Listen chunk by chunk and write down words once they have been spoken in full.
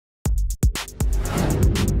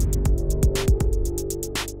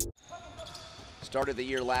Started the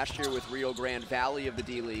year last year with Rio Grande Valley of the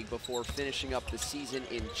D-League before finishing up the season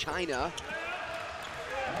in China.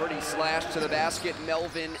 Pretty slash to the basket.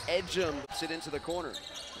 Melvin Ejim puts it into the corner.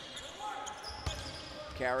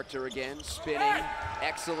 Character again, spinning,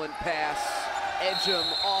 excellent pass. Ejim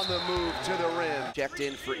on the move to the rim. Checked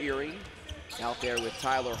in for Erie, out there with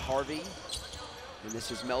Tyler Harvey. And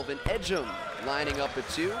this is Melvin Ejim lining up at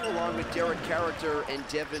 2, along with Derek Character and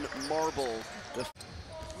Devin Marble.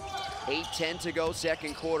 8:10 to go,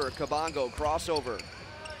 second quarter. Kabongo crossover.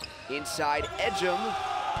 Inside Ejim,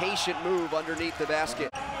 patient move underneath the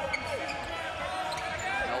basket.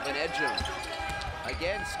 Melvin Ejim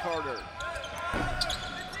against Carter.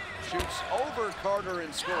 Shoots over Carter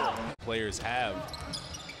and scores. Players have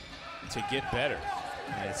to get better,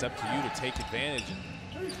 and it's up to you to take advantage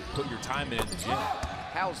and put your time in the gym.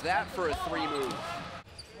 How's that for a 3 move?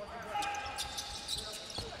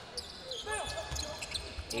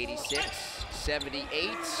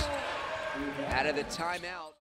 86-78 out of the timeout.